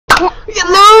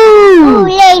Hello,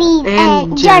 ladies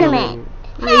and gentlemen.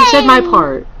 You said my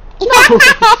part. Okay.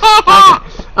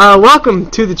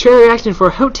 Welcome to the trailer reaction for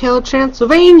Hotel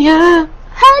Transylvania.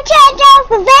 Hotel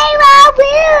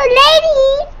Transylvania,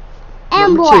 ladies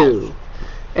and Number boys. 2.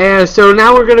 And so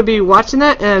now we're gonna be watching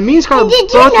that. And me and Scarlett Did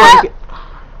both you like it.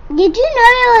 Did you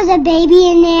know there was a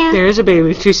baby in there? There is a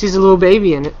baby. She sees a little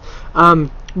baby in it.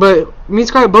 But me and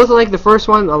Scarlett both like the first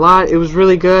one a lot. It was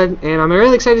really good, and I'm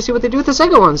really excited to see what they do with the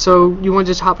second one. So you want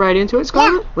to just hop right into it,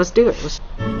 Scarlett? Yeah. Let's do it.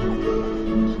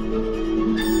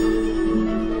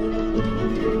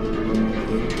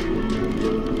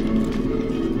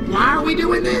 Why are we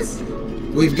doing this?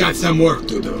 We've got some work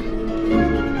to do.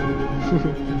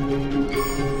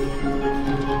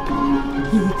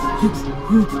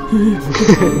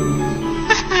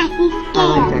 I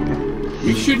like that guy.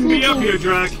 You shouldn't be up here,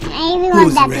 Drac. I really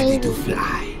Who's want that ready baby. to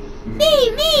fly?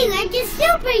 Me, like a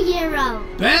superhero.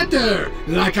 Better,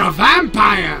 like a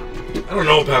vampire. I don't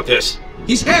know about this.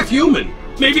 He's half human.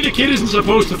 Maybe the kid isn't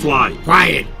supposed to fly.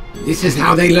 Quiet. This is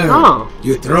how they learn. Oh.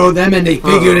 You throw them and they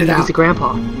figure it out. He's a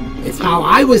grandpa. It's how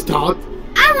I was taught.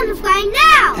 I want to fly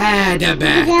now. The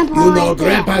back. Grandpa You know right there.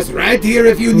 Grandpa's right here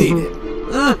if you need it.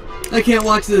 I can't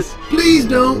watch this. Please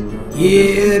don't.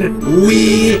 Here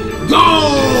we go!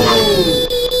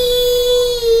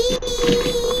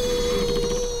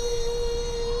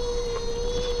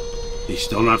 He's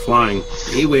still not flying.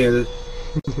 He will.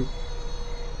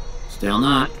 Still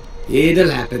not. It'll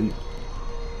happen.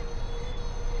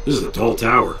 This is a tall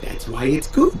tower. That's why it's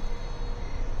good.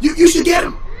 You should get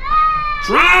him.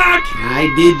 Drac!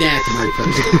 I did that, my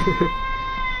friend.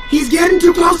 He's getting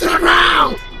too close to the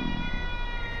ground.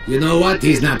 You know what?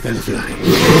 He's not gonna fly.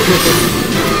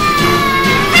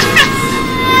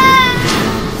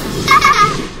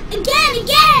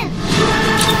 Again.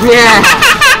 Yeah.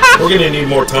 We're gonna need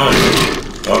more time.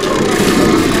 Uh-oh.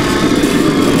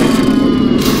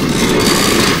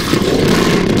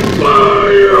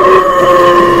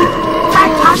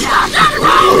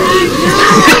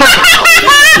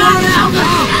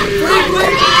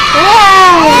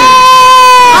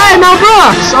 Hi, Mel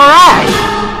Brooks. All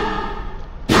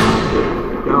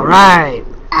right.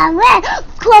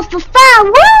 Close for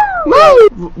fun.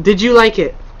 Woo! Did you like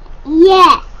it?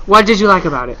 Yes. What did you like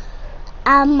about it?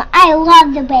 I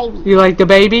love the baby. You like the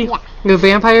baby? Yeah. The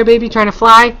vampire baby trying to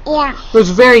fly? Yeah. It was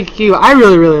very cute. I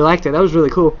really liked it. That was really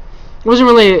cool. It wasn't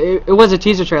really. It was a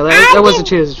teaser trailer. It was a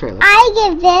teaser trailer. I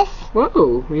give this.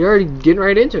 Whoa! You're already getting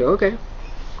right into it. Okay.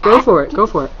 Go for it. Go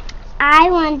for it.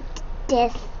 I want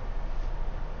this.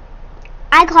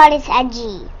 I call this a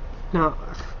G. No.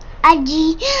 A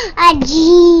G. A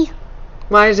G.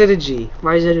 Why is it a G?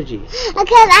 Why is it a G?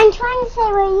 Because I'm trying to say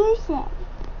what you said.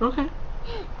 Okay.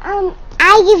 I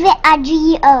give it a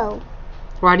G-O.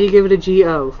 Why do you give it a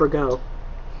G-O for go?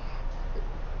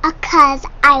 Because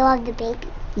I love the baby.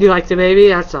 You like the baby?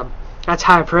 That's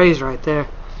high praise right there.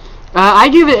 I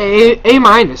give it a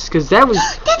minus because that was.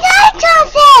 That's what I'm trying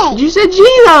to say. You said G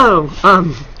though. A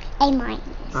minus.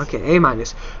 Okay, A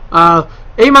minus. A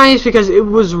minus because it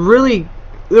was really.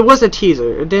 It was a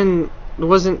teaser. It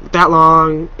wasn't that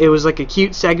long. It was like a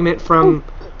cute segment from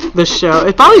the show.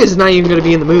 It probably is not even going to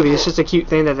be in the movie. It's just a cute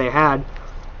thing that they had.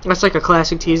 That's like a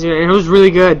classic teaser, and it was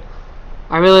really good.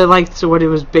 I really liked what it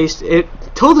was based. It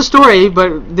told the story,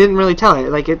 but didn't really tell it.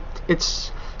 Like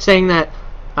it's saying that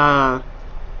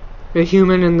the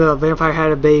human and the vampire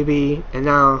had a baby, and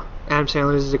now Adam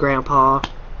Sandler is the grandpa,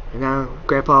 and now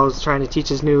Grandpa is trying to teach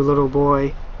his new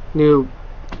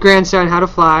grandson how to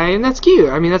fly, and that's cute.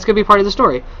 I mean, that's gonna be part of the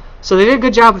story. So they did a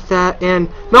good job with that, and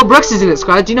Mel Brooks is in it,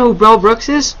 Scott. Do you know who Mel Brooks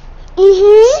is?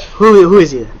 Who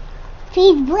is he then?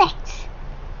 He's bricks.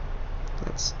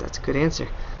 That's a good answer.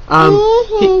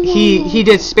 He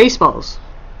did Spaceballs.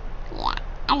 Yeah,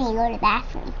 I need to go to the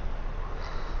bathroom.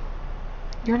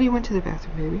 You already went to the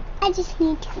bathroom, baby. I just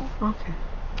need to. Okay.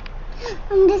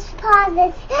 Just pause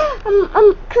this. Click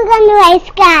on the right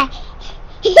sky.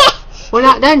 We're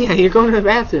not done yet. You're going to the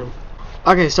bathroom.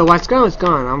 Okay, so what's gone is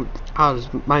gone.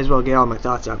 Might as well get all my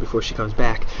thoughts out before she comes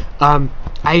back. I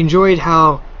enjoyed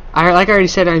how like I already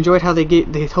said, I enjoyed how they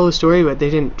told the story, but they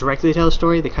didn't directly tell the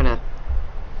story. They kind of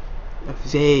a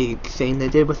vague thing they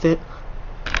did with it.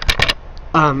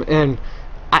 And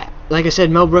like I said,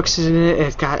 Mel Brooks is in it.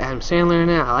 It's got Adam Sandler in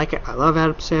it. I like it. I love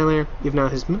Adam Sandler, even though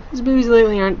his movies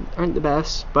lately aren't the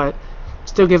best, but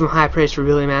still give him high praise for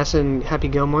Billy Madison and Happy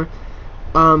Gilmore.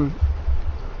 And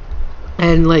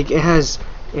like it has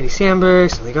Andy Samberg,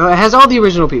 so it has all the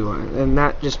original people in it, and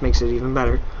that just makes it even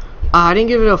better. I didn't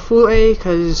give it a full A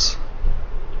because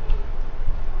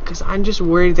I'm just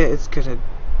worried that it's gonna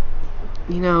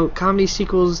you know, comedy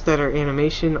sequels that are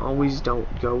animation always don't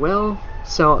go well.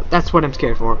 So that's what I'm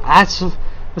scared for. That's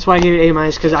why I gave it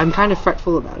A-, because I'm kind of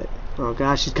fretful about it. Oh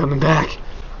gosh, she's coming back.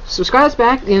 So Scarlett's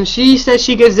back, and she says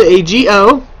she gives it a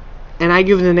G-O, and I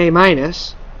give it an A-.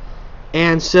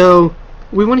 And so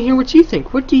we want to hear what you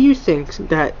think. What do you think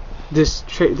that this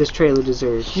trailer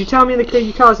deserves? You tell me in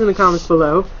the comments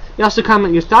below. You also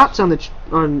comment your thoughts on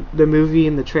the movie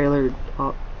and the trailer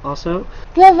also.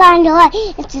 Give on the like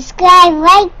and subscribe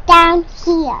right down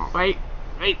here. Right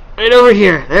over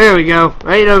here. There we go.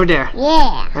 Right over there.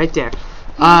 Yeah. Right there.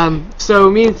 So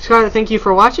me and Scarlett, thank you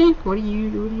for watching. What are you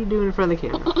doing in front of the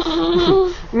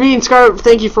camera? Me and Scarlett,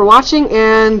 thank you for watching,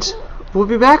 and we'll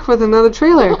be back with another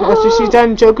trailer after she's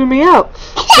done joking me out.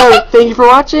 So thank you for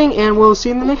watching, and we'll see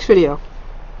you in the next video.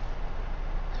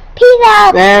 Peace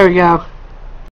out. There we go.